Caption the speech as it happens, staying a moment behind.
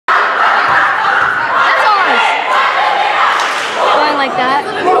like that.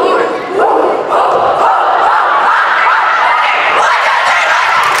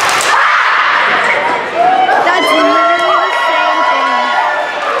 That's literally the same thing.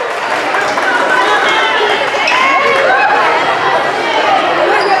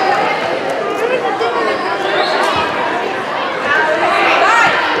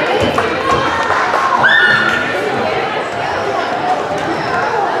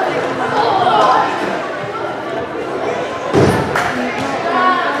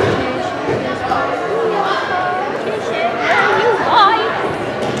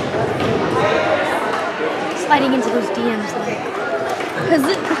 Sliding into those DMs like, cause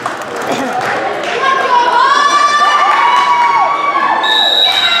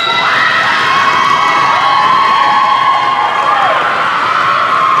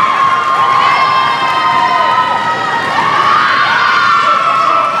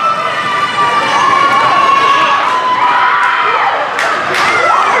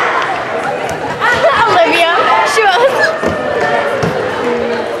Olivia, she was.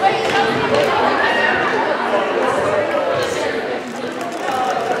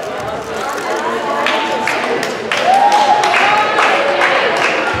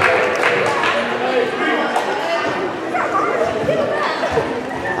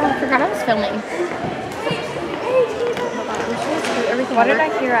 Filming. What did I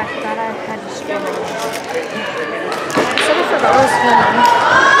hear? I forgot I had to stream it. I said I forgot I was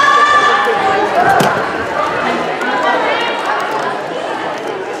filming.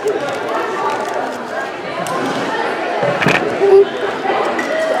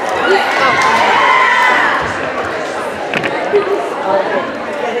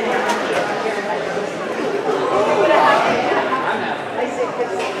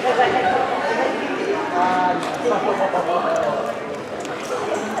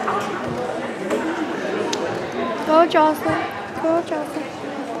 Go Jocelyn, go Jocelyn.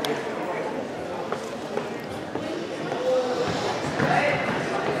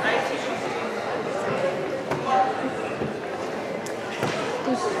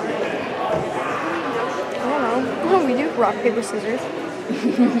 I don't know. Oh, we do rock, paper, scissors.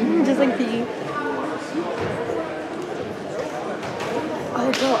 Just like PE.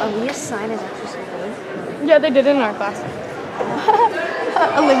 Oh, girl, Aaliyah's sign is actually so good. Yeah, they did it in our class.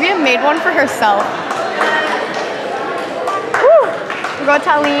 Olivia made one for herself. Woo! We got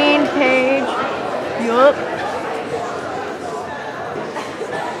Talene, Paige. Yup.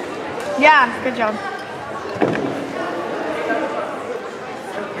 Yeah, good job.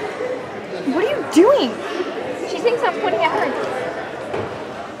 What are you doing? She thinks I'm pointing at her.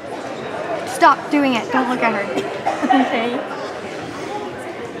 Stop doing it. Don't look at her. Okay.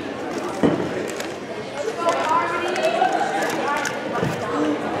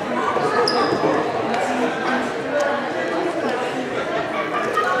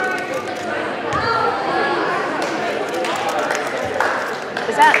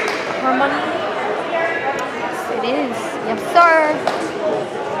 Is that her money? Yes, it is. Yes, sir.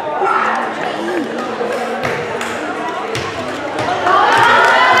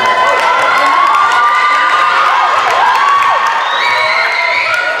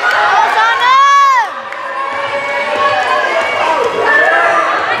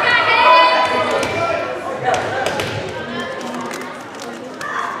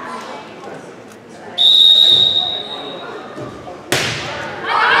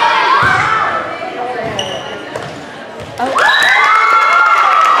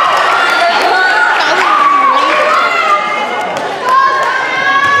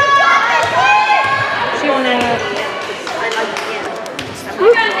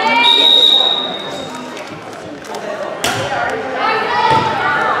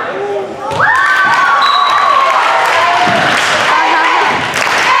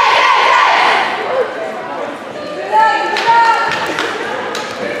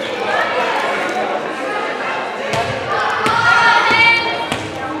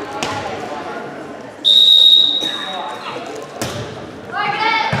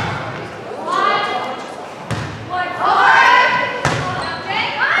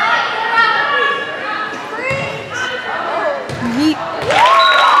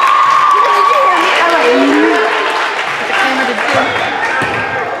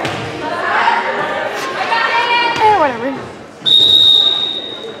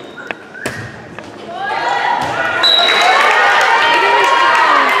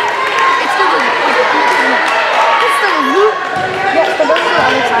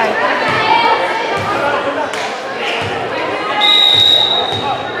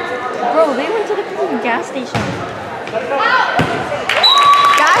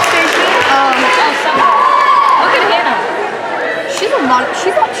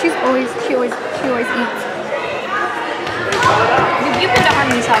 She always eats. You've been to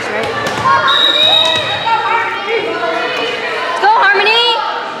Harmony's house, right? Let's go, Harmony!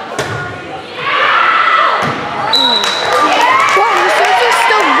 What? Your service is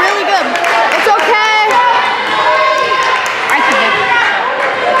still really good. It's okay. I could never.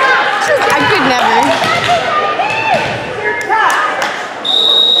 I could never.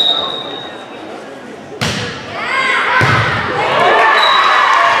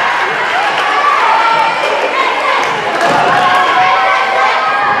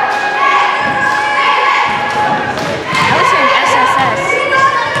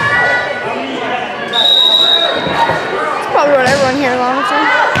 What everyone here longs for.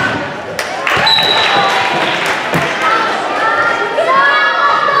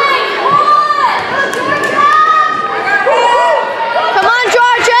 Come on,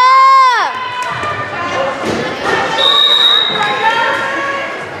 Georgia!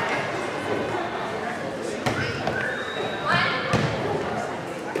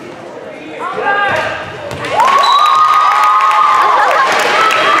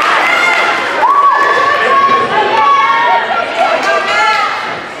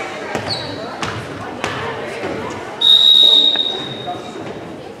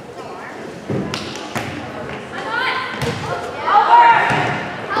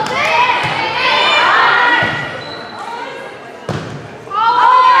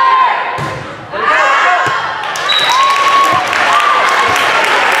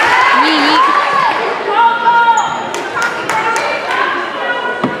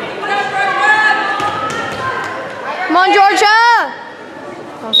 Come on, Georgia!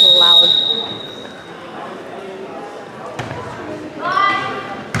 That was loud.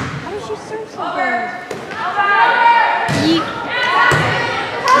 How did she serve so good?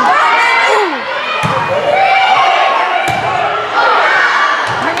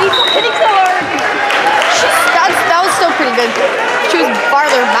 Hitting so hard. That was still pretty good. She was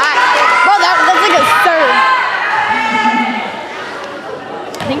farther back. Bro, that's like a serve.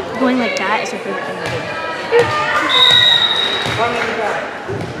 I think going like that is her favorite thing to do.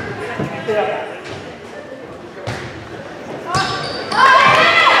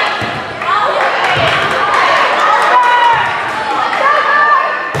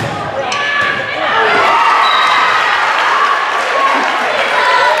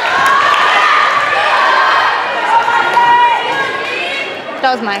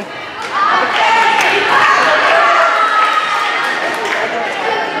 That was mine.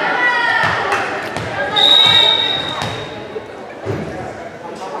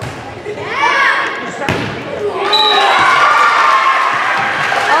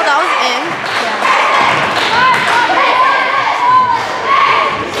 Oh, that was in.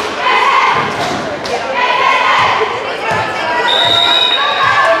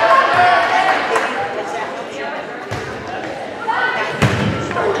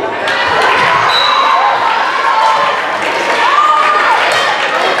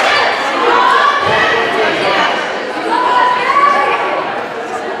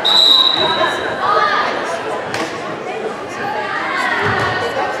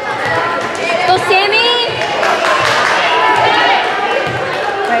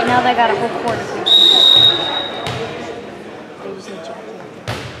 Right now they got a whole quarter. They just need Jackie.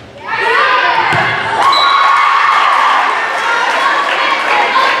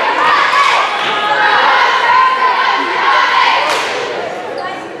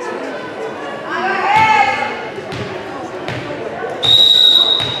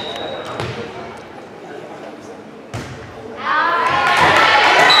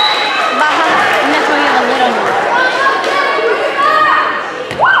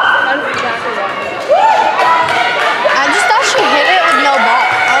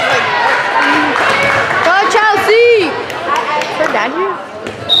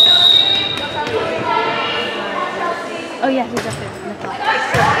 Oh yeah, he's up there in the top.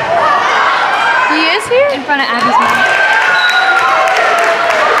 He is here? In front of Abby's mom.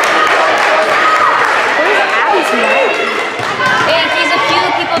 Where's Abby's mom? Hey, he's a few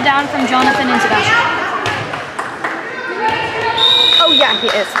people down from Jonathan and Sebastian. Oh yeah, he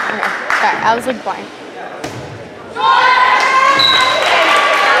is. Okay. Alright, I was like blind.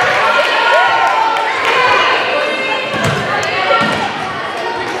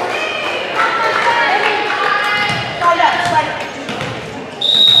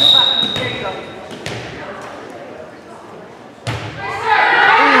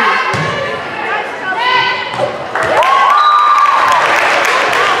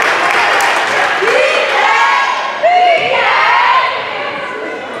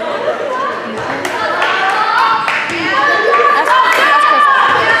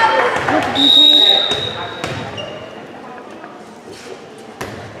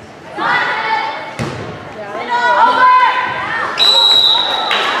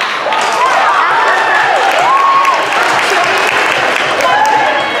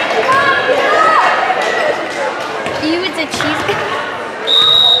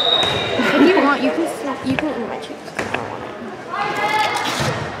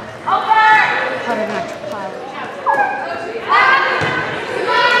 thought of an actual pile.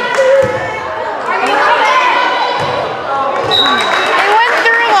 It went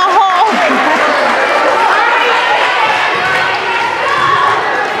through the hole.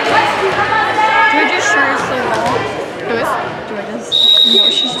 Georgia's shirt is so long. Who is? Georgia's. No,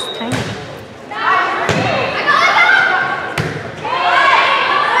 she's just tiny.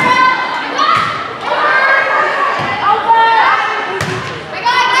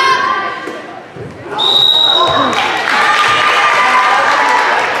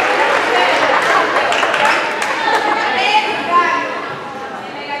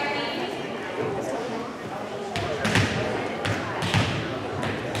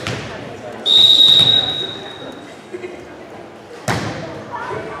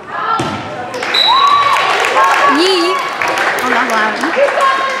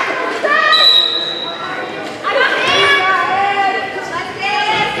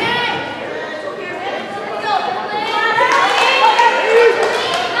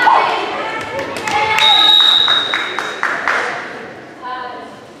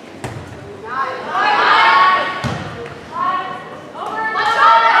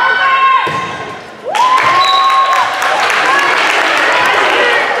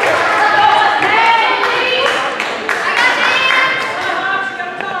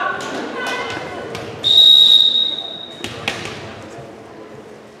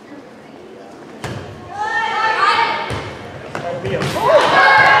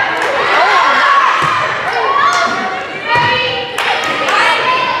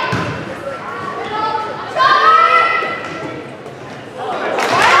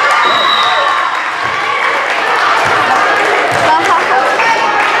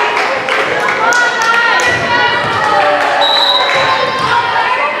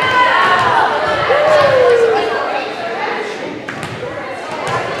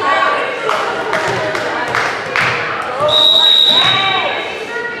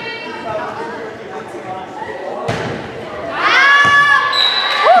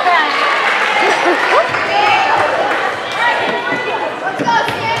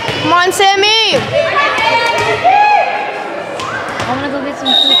 Come on, Sammy! I want to go get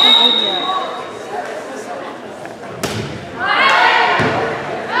some food from India.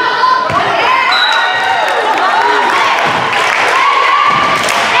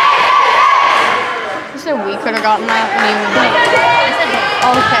 You said we could have gotten that. I said no.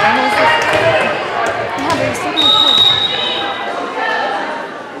 Okay. Yeah, but it's still gonna play.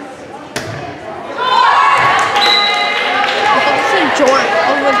 I thought you said Jordan. I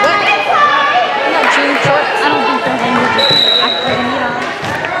was like, what? Not jean shorts. I don't think there's any after the meet on.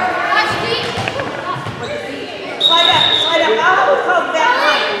 Slide up, slide up. I'll hold that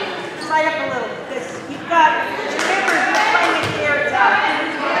line. Slide up a little because you've got, remember, you're playing it here, it's out.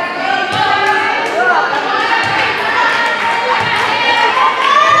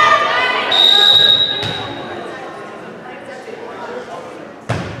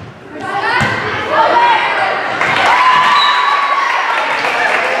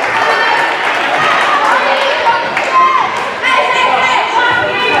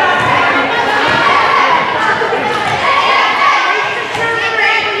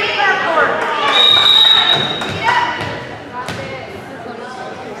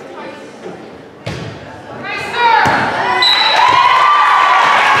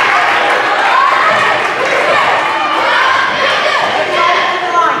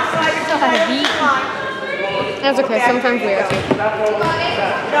 That's okay. Sometimes we are too. No,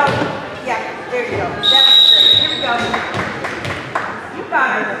 yeah, there you go. That's great. Here we go. You got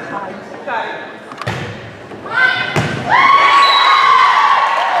it. You got it.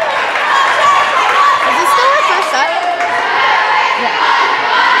 Is this still our first set?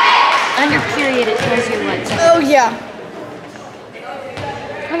 Under period, it tells you what. Oh, yeah.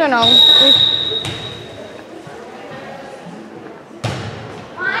 I don't know.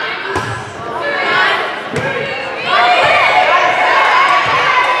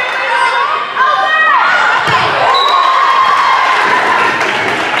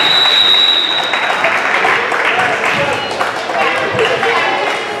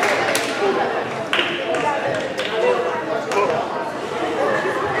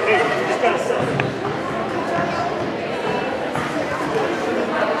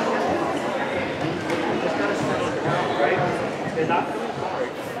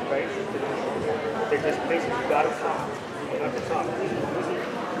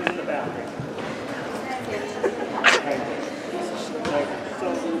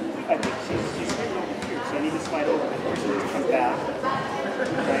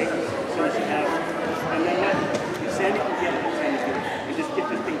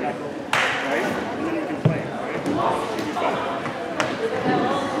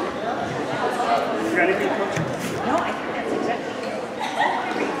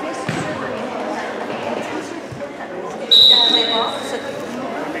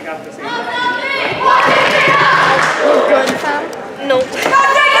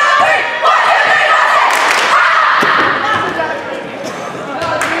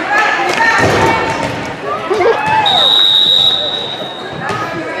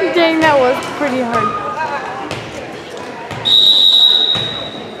 Dang, that was pretty hard.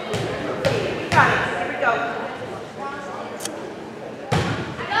 Got it. Here we go.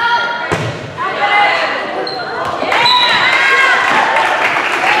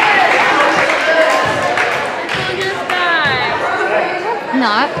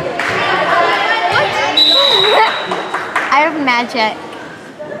 Not. I have magic.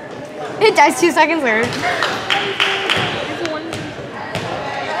 It dies 2 seconds later.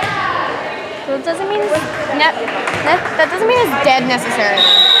 So it doesn't mean that doesn't mean it's dead necessarily.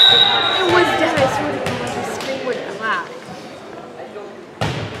 It was dead. I swear to God, the screen would collapse.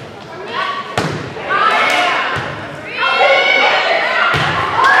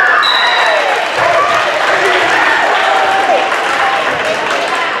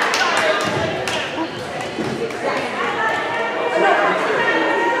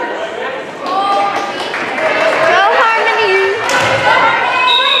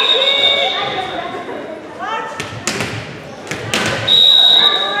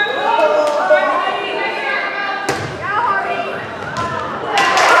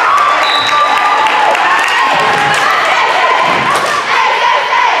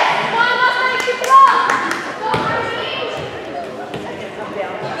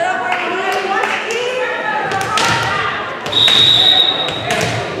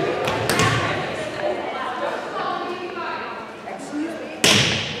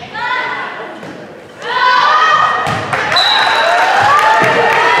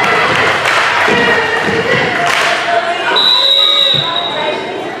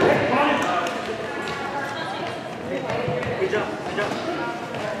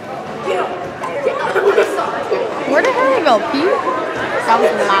 Where the hell did I go? Pee? That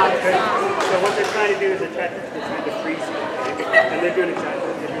was loud. So what they're trying to do is they're trying to freeze you, okay? And they're doing exactly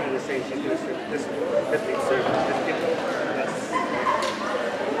what they're doing the same thing. This big circle, this big that's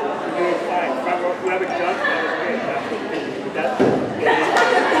you're doing fine. Front row, whoever jumped, that was great. That's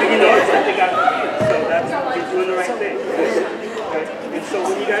you know, it's like they got confused. So that's you're doing the right thing. Right? And so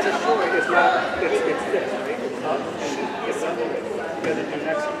when you guys are short, it's not it's this, right? It's up and it's up. You guys are doing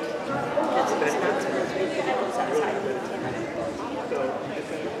excellent. So they're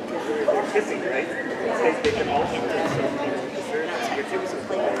tipping, right? They can also deserve your tips.